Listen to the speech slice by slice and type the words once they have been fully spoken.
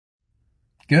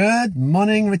Good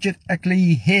morning, Richard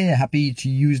Eckley here. Happy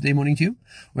Tuesday morning to you.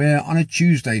 We're on a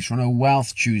Tuesday, so on a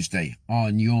Wealth Tuesday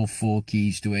on your 4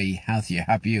 keys to a healthier,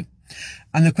 happier you.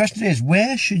 And the question is,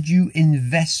 where should you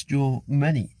invest your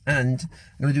money? And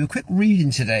I'm going to do a quick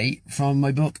reading today from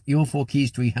my book, Your 4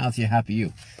 Keys to a Healthier, Happier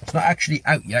You. It's not actually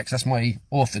out yet, because that's my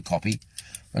author copy.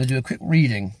 I'm going to do a quick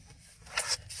reading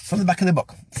from the back of the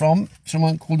book from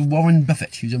someone called Warren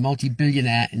Buffett, who's a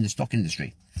multi-billionaire in the stock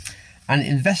industry. And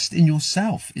invest in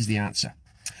yourself is the answer.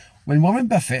 When Warren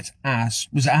Buffett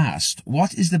was asked,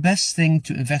 what is the best thing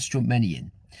to invest your money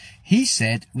in? He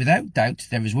said, without doubt,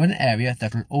 there is one area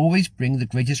that will always bring the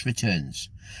greatest returns.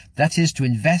 That is to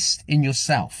invest in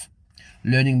yourself,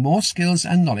 learning more skills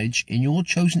and knowledge in your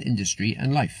chosen industry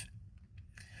and life.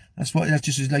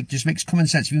 That just makes common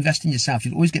sense. If you invest in yourself,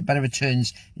 you'll always get better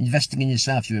returns. Investing in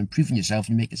yourself, you're improving yourself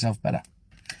and you make yourself better.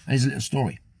 And here's a little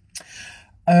story.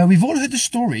 We've all heard the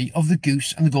story of the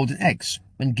goose and the golden eggs.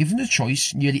 When given a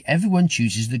choice, nearly everyone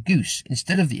chooses the goose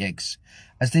instead of the eggs,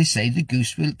 as they say the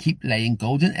goose will keep laying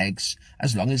golden eggs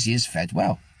as long as he is fed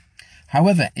well.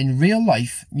 However, in real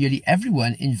life, nearly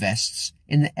everyone invests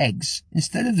in the eggs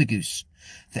instead of the goose.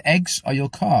 The eggs are your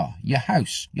car, your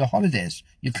house, your holidays,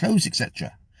 your clothes,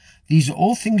 etc. These are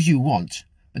all things you want,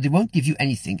 but they won't give you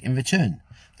anything in return.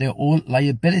 They are all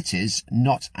liabilities,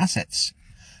 not assets.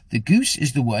 The goose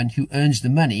is the one who earns the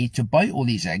money to buy all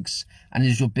these eggs and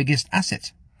is your biggest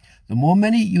asset. The more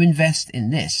money you invest in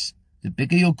this, the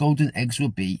bigger your golden eggs will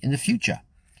be in the future.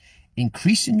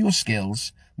 Increasing your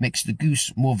skills makes the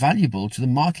goose more valuable to the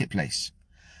marketplace.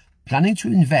 Planning to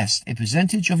invest a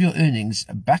percentage of your earnings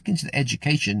back into the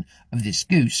education of this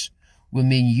goose will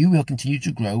mean you will continue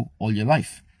to grow all your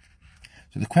life.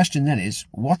 So the question then is,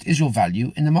 what is your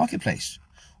value in the marketplace?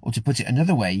 Or to put it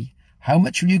another way, how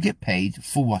much will you get paid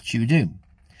for what you do?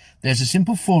 There's a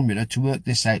simple formula to work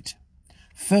this out.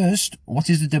 First, what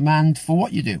is the demand for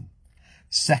what you do?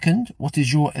 Second, what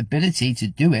is your ability to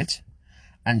do it?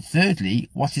 And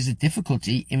thirdly, what is the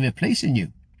difficulty in replacing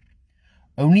you?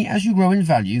 Only as you grow in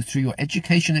value through your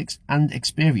education and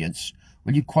experience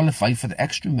will you qualify for the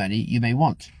extra money you may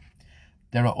want.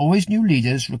 There are always new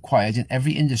leaders required in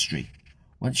every industry.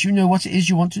 Once you know what it is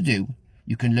you want to do,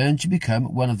 you can learn to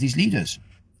become one of these leaders.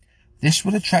 This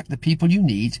will attract the people you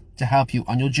need to help you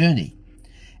on your journey.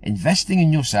 Investing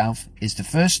in yourself is the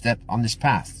first step on this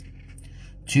path.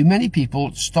 Too many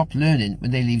people stop learning when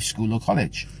they leave school or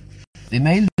college. They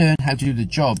may learn how to do the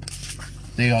job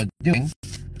they are doing,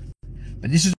 but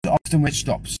this is often where it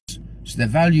stops, so their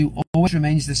value always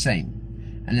remains the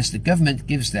same, unless the government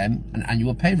gives them an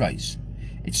annual pay rise.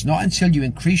 It's not until you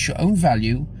increase your own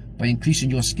value by increasing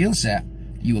your skill set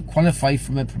that you will qualify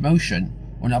for a promotion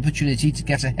or an opportunity to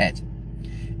get ahead.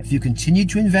 If you continue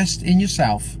to invest in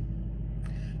yourself,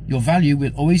 your value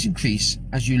will always increase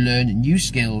as you learn new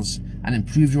skills and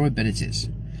improve your abilities.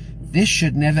 This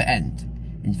should never end.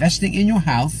 Investing in your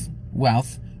health,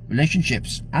 wealth,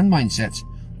 relationships, and mindset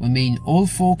will mean all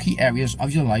 4 key areas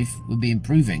of your life will be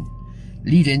improving,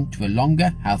 leading to a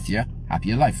longer, healthier,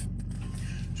 happier life.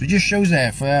 So it just shows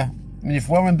there if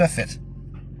Warren Buffett,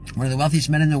 one of the wealthiest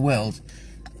men in the world,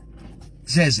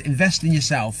 says invest in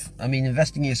yourself,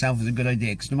 investing in yourself is a good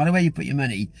idea, because no matter where you put your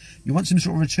money, you want some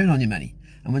sort of return on your money.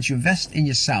 And once you invest in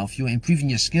yourself, you're improving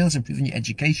your skills, improving your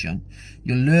education.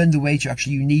 You'll learn the way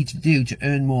you need to do to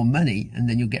earn more money, and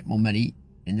then you'll get more money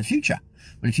in the future.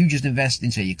 But if you just invest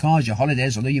in, say, your cars, your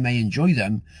holidays, although you may enjoy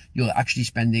them, you're actually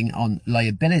spending on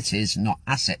liabilities, not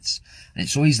assets. And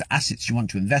it's always the assets you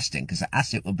want to invest in, because the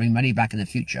asset will bring money back in the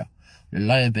future. The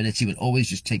liability will always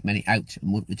just take money out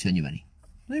and won't return you money.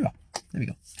 There you are. There we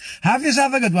go. Have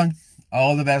yourself a good one.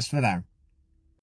 All the best for now.